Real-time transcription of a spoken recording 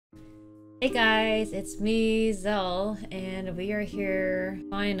Hey guys, it's me, Zell, and we are here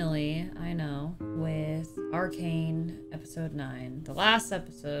finally, I know, with Arcane episode 9. The last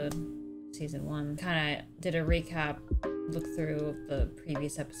episode, season 1, kind of did a recap, look through of the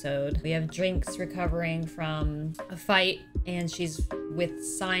previous episode. We have Jinx recovering from a fight, and she's with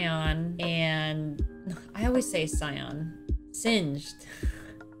Scion, and I always say Scion. Singed.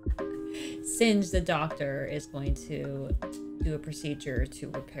 Singed, the doctor, is going to do a procedure to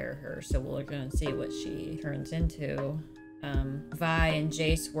repair her, so we're gonna see what she turns into. Vi and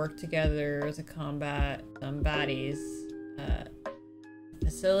Jace work together to combat some baddies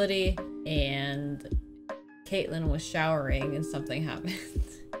facility, and Caitlyn was showering and something happened.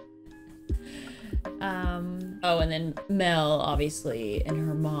 Oh, and then Mel, obviously, and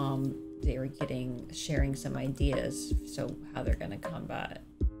her mom, they were sharing some ideas, so how they're gonna combat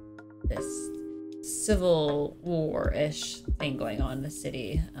this civil war-ish thing going on in the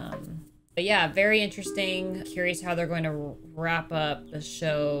city. But yeah, very interesting. Curious how they're going to wrap up the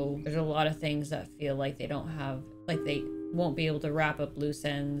show. There's a lot of things that feel like they won't be able to wrap up loose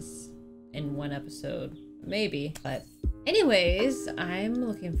ends in one episode, maybe. But anyways, I'm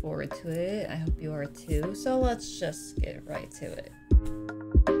looking forward to it. I hope you are too. So let's just get right to it.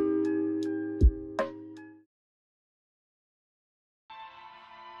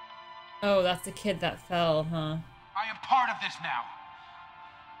 Oh, that's the kid that fell, huh? I am part of this now.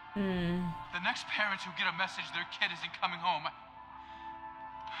 The next parents who get a message their kid isn't coming home,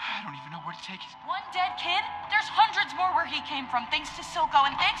 I don't even know where to take it. One dead kid? There's hundreds more where he came from, thanks to Silco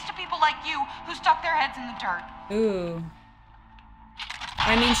and thanks to people like you who stuck their heads in the dirt. Ooh.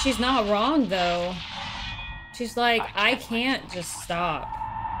 I mean, she's not wrong, though. She's like, I can't just stop.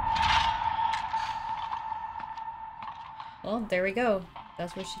 Well, there we go.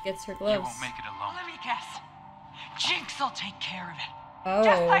 That's where she gets her gloves. You won't make it alone. Let me guess. Jinx will take care of it. Oh.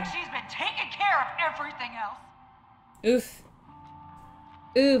 Just like she's been taking care of everything else. Oof.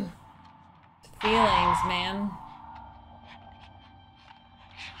 Ooh. Feelings, man.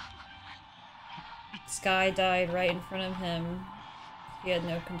 Sky died right in front of him. He had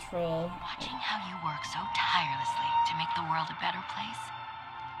no control. Watching how you work so tirelessly to make the world a better place.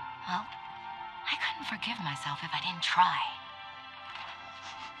 Well, I couldn't forgive myself if I didn't try.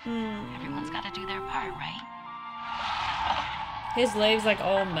 Everyone's got to do their part, right? His leg's like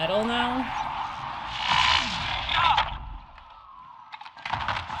all metal now.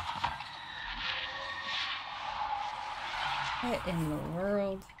 What in the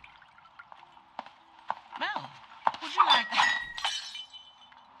world? Mel, would you like...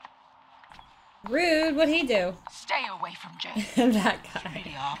 Rude, what'd he do? Stay away from Jace. That You guy.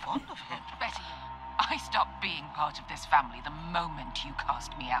 really are fond of him. Betty, I stopped being part of this family the moment you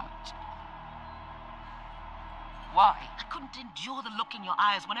cast me out. Why? I couldn't endure the look in your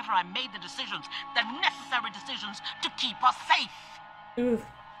eyes whenever I made the decisions, the necessary decisions to keep us safe. Ooh.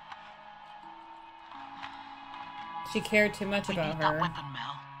 She cared too much We about need that her. weapon,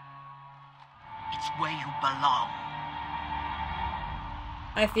 Mel. It's where you belong.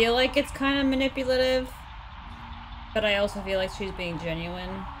 I feel like it's kind of manipulative, but I also feel like she's being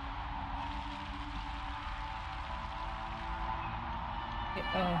genuine.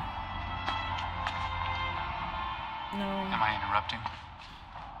 Oh. No. Am I interrupting?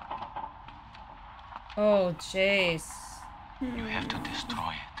 Oh, Jace. You have to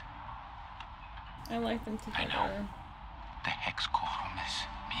destroy it. I like them I together. know. The Hex Quorum is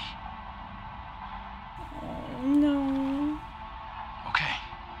me. Oh, no. Okay.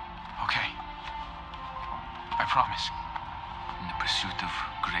 Okay. I promise. In the pursuit of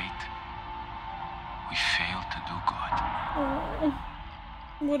great, we fail to do good. Oh,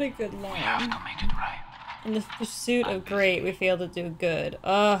 what a good We have line. to make it right. In the pursuit of great, we fail to do good.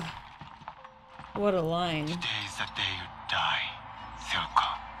 Ugh. What a line. Today is the day you die,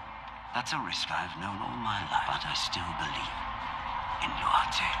 Silco. That's a risk I've known all my life, but I still believe in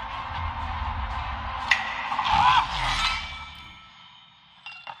loyalty.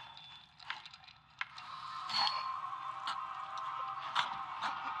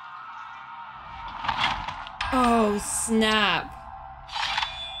 Oh, snap.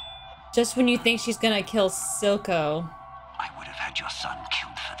 Just when you think she's gonna kill Silco. I would have had your son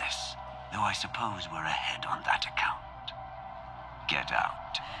killed for this, though I suppose we're ahead on that account. Get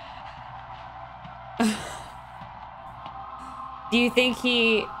out. Do you think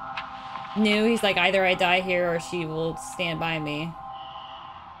he knew? He's like, either I die here or she will stand by me.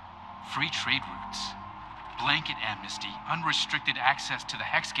 Free trade routes, blanket amnesty, unrestricted access to the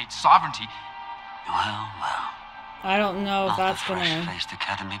Hexgate sovereignty. Well, well. I don't know if Not that's the gonna... fresh-faced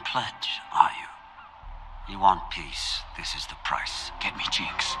Academy pledge, are you? You want peace, this is the price. Get me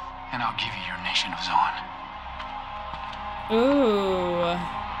Jinx. and I'll give you your nation of Zaun.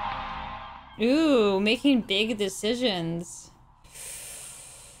 Ooh. Ooh, making big decisions.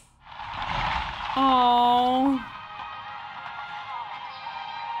 Oh.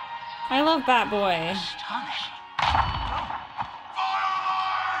 I love Batboy. Astonishing.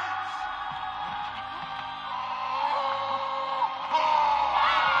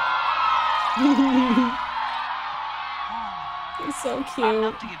 He's so Not cute.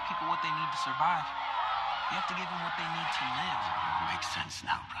 enough to give people what they need to survive. You have to give them what they need to live. Makes sense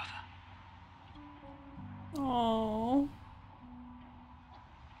now, brother. Oh.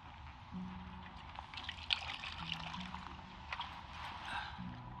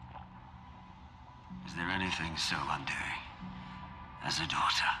 Is there anything so undoing as a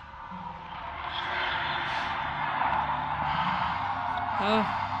daughter? Oh.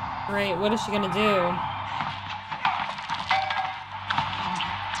 Great. What is she gonna do?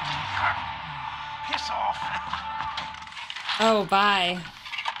 Piss off. Oh, bye.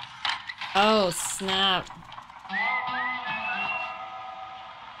 Oh, snap.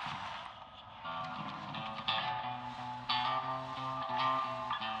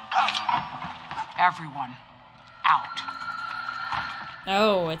 Everyone, out.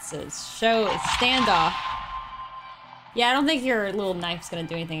 Oh, it's a show. It's standoff. Yeah, I don't think your little knife's gonna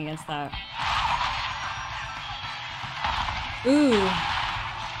do anything against that. Ooh.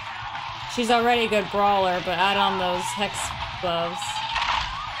 She's already a good brawler, but add on those hex gloves.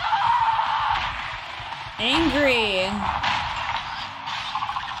 Angry.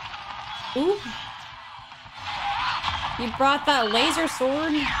 Ooh. You brought that laser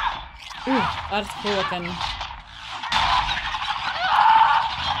sword? Ooh, that's cool looking.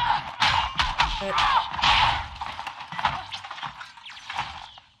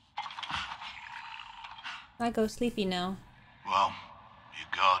 I go sleepy now. Well, your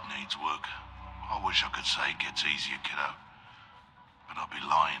guard needs work. I wish I could say it gets easier, kiddo. But I'd be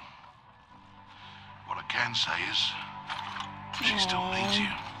lying. What I can say is, she still needs you.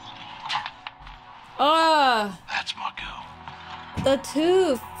 That's my girl. the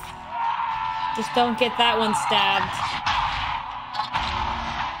tooth. Just don't get that one stabbed.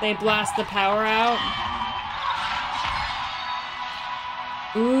 They blast the power out.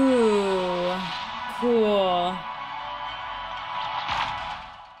 Ooh, cool.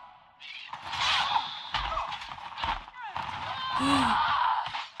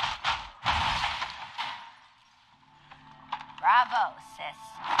 Bravo, sis.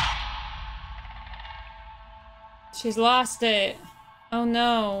 She's lost it. Oh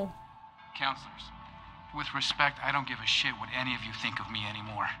no. Counselors, with respect, I don't give a shit what any of you think of me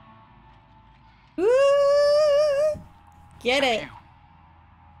anymore. Ooh, get it.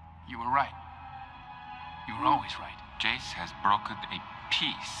 You were right. You were always right. Jace has brokered a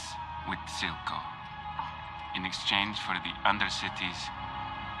peace with Silco in exchange for the Undercity's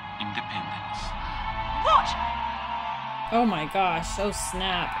independence. What? Oh my gosh, oh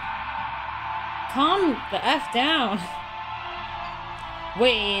snap. Calm the F down.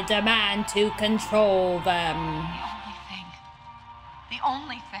 We demand to control them. The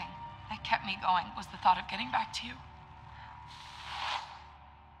only thing that kept me going was the thought of getting back to you.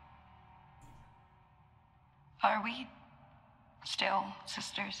 Are we still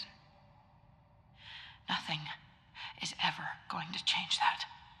sisters? Nothing is ever going to change that.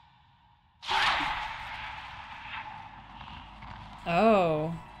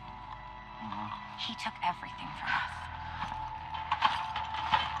 Oh. He took everything from us.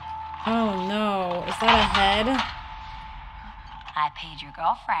 Oh no. Is that a head? I paid your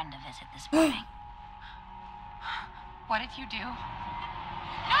girlfriend a visit this morning. What did you do?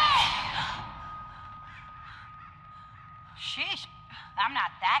 Sheesh, I'm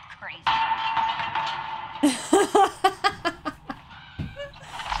not that crazy.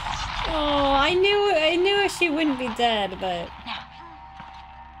 Oh, I knew she wouldn't be dead, but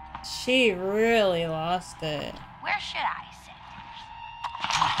she really lost it. Where should I sit?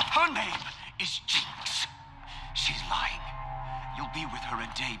 Her name is Jinx. She's lying. You'll be with her a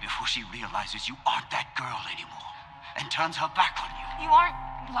day before she realizes you aren't that girl anymore and turns her back on you. You aren't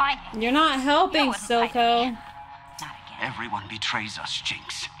lying. You're not helping, Silco. Everyone betrays us,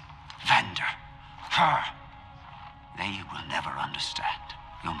 Jinx. Vander. Her. They will never understand.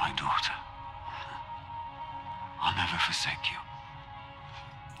 You're my daughter. I'll never forsake you.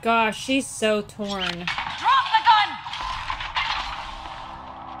 Gosh, she's so torn. Drop the gun!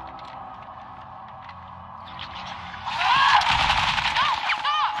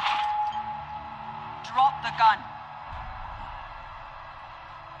 Drop the gun.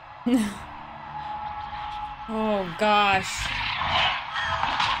 Oh gosh.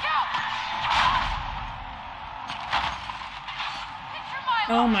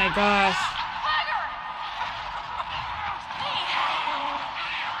 Oh my gosh.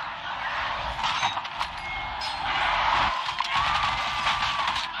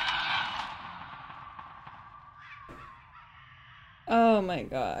 Oh my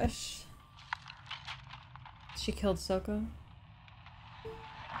gosh. She killed Silco?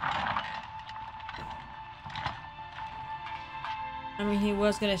 I mean, he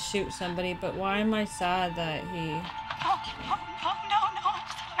was gonna shoot somebody, but why am I sad that he... No,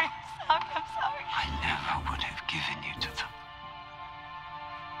 I'm sorry. I never would have given you to them.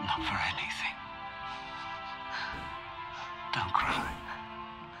 Not for anything. Don't cry.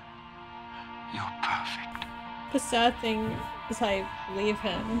 You're perfect. The sad thing is I believe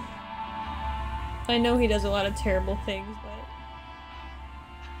him. I know he does a lot of terrible things, but...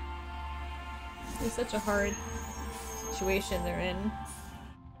 it's such a hard situation they're in.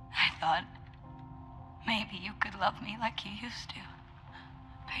 I thought maybe you could love me like you used to.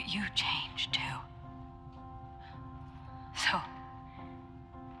 But you changed too. So,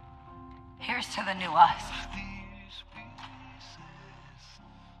 here's to the new us.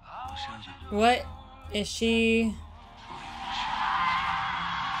 What is she?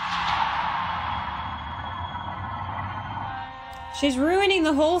 She's ruining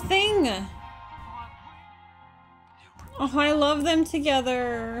the whole thing. Oh, I love them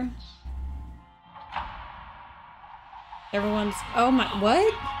together. Everyone's... oh my...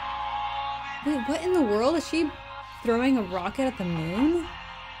 what? Wait, what in the world? Is she throwing a rocket at the moon?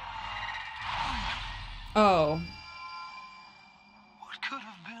 Oh. What could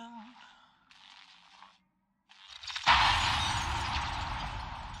have been?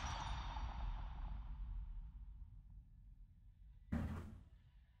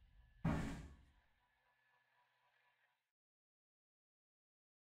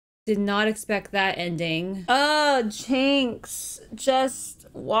 Did not expect that ending. Oh, Jinx. Just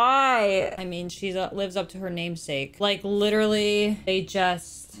why? I mean, she lives up to her namesake. Like, literally, they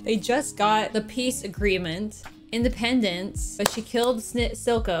just got the peace agreement, independence, but she killed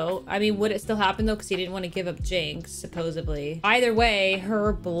Silco. I mean, would it still happen though? Because he didn't want to give up Jinx, supposedly. Either way,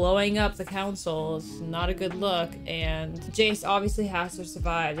 her blowing up the council is not a good look, and Jace obviously has to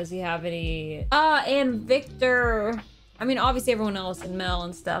survive. Does he have any... and Victor... I mean, obviously everyone else and Mel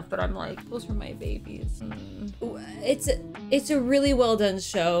and stuff, but I'm like, those are my babies. It's a really well done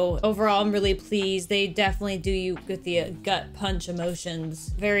show. Overall, I'm really pleased. They definitely do you with the gut punch emotions.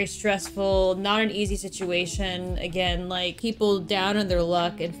 Very stressful, not an easy situation. Again, like people down on their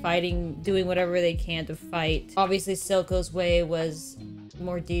luck and fighting, doing whatever they can to fight. Obviously, Silco's way was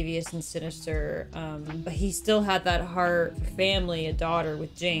more devious and sinister, but he still had that heart for family, a daughter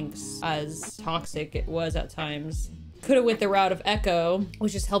with Jinx, as toxic it was at times. Could have went the route of Echo,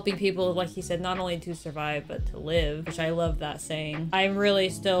 which is helping people, like he said, not only to survive, but to live, which I love that saying. I'm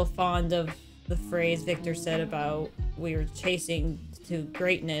really still fond of the phrase Victor said about we were chasing to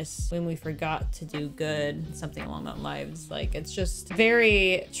greatness when we forgot to do good, something along that lines. Like, it's just a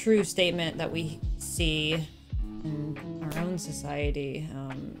very true statement that we see in our own society.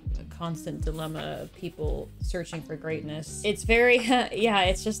 A constant dilemma of people searching for greatness. It's very, yeah,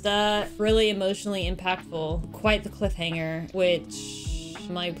 it's just really emotionally impactful. Quite the cliffhanger, which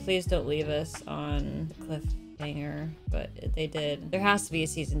I'm like, please don't leave us on the cliffhanger, but they did. There has to be a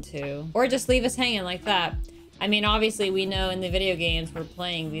season 2, or just leave us hanging like that. I mean, obviously we know in the video games we're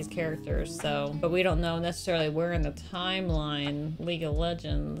playing these characters, so, but we don't know necessarily where in the timeline League of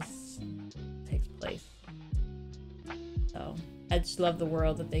Legends takes place. So I just love the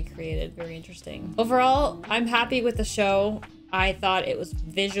world that they created. Very interesting. Overall, I'm happy with the show. I thought it was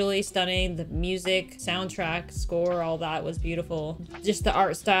visually stunning. The music, soundtrack, score, all that was beautiful. Just the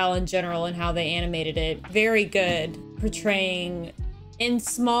art style in general and how they animated it. Very good. Portraying in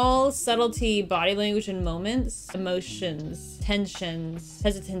small subtlety, body language and moments, emotions, tensions,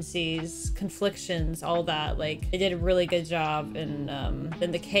 hesitancies, conflictions, all that. Like, they did a really good job. And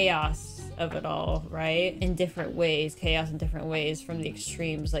then the chaos of it all, right? In different ways, chaos in different ways, from the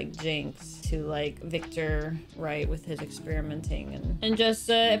extremes like Jinx to like Victor, right, with his experimenting, and just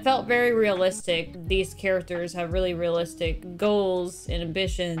it felt very realistic. These characters have really realistic goals and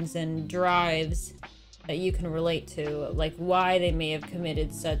ambitions and drives that you can relate to, like why they may have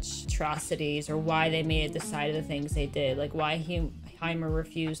committed such atrocities or why they may have decided the things they did, like why Heimer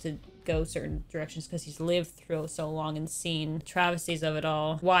refused to go certain directions because he's lived through so long and seen travesties of it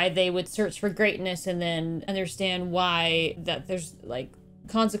all. Why they would search for greatness and then understand why that there's like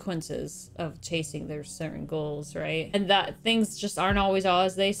consequences of chasing their certain goals, right? And that things just aren't always all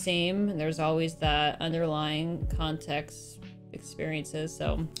as they seem, and there's always that underlying context experiences.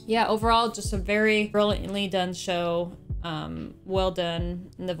 So yeah, overall just a very brilliantly done show. Well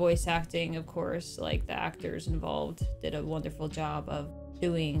done. And the voice acting, of course, like the actors involved did a wonderful job of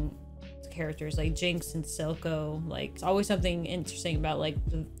doing characters like Jinx and Silco. Like, it's always something interesting about like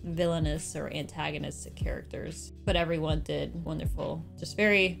the villainous or antagonistic characters, but everyone did wonderful. Just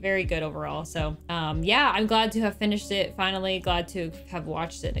very, very good overall. So yeah, I'm glad to have finished it finally, glad to have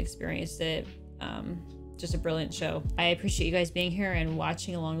watched it and experienced it. Just a brilliant show. I appreciate you guys being here and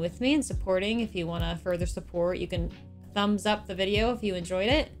watching along with me and supporting. If you want to further support, you can thumbs up the video if you enjoyed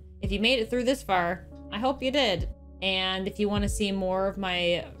it. If you made it through this far, I hope you did. And if you want to see more of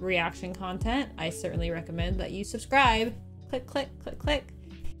my reaction content, I certainly recommend that you subscribe. Click, click, click, click.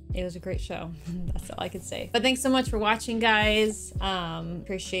 It was a great show. That's all I can say. But thanks so much for watching, guys.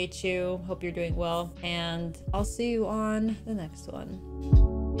 Appreciate you. Hope you're doing well. And I'll see you on the next one.